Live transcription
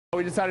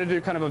We decided to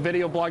do kind of a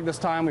video blog this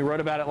time. We wrote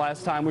about it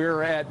last time. We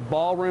were at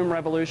Ballroom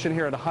Revolution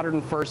here at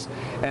 101st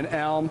and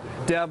Elm.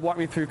 Deb, walk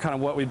me through kind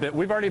of what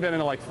we've already been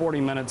into like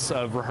 40 minutes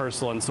of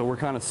rehearsal, and so we're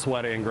kind of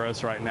sweaty and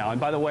gross right now. And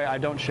by the way, I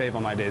don't shave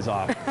on my days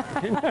off.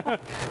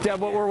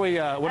 Deb, what did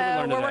we learn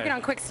today? We're working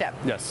on Quick Step.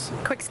 Yes.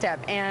 Quick Step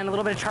and a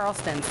little bit of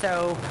Charleston.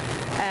 So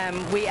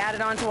we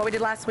added on to what we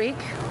did last week,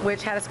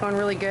 which had us going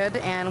really good,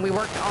 and we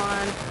worked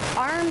on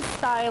arm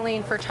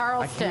styling for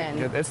Charleston.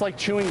 It's like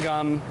chewing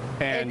gum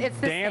and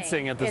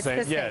dancing at the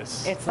same.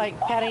 Yes. It's like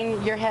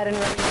patting your head and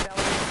rubbing your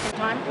belly at the same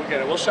time. We'll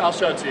get it. I'll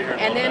show it to you here.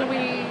 And then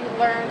we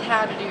learned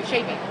how to do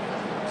shaping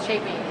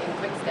in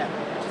Quick Step,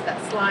 which is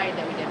that slide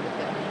that we did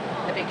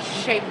with the big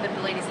shape that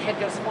the lady's head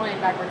goes flying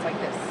backwards like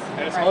this.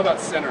 And it's all about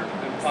center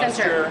and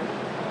posture.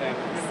 And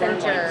we've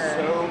learned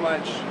like so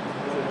much.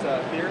 Is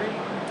it theory?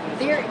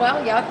 Theory.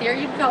 Well, yeah,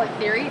 theory. You can call it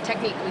theory.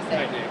 Technique, we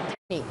say.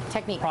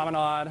 Technique.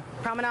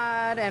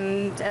 Promenade,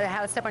 and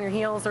how to step on your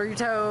heels or your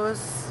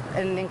toes,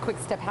 and then Quick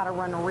Step, how to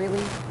run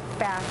really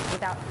fast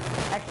without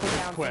actually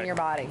bouncing your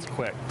body. It's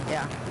quick.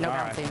 Yeah, no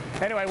bouncing.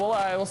 Right. Anyway,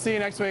 we'll see you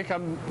next week.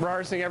 I'm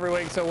rehearsing every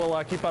week, so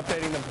we'll keep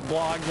updating the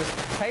blog.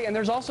 Hey, and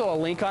there's also a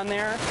link on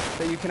there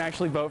that you can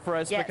actually vote for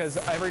us, because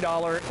every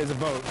dollar is a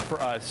vote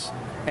for us.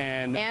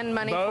 And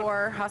money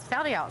for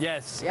Hospitality House.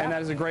 Yes, and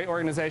that is a great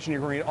organization. You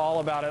can read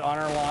all about it on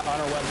our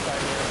website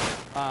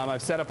here.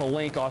 I've set up a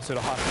link also to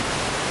Hospitality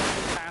House,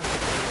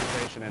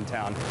 in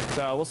town.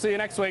 So we'll see you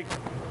next week.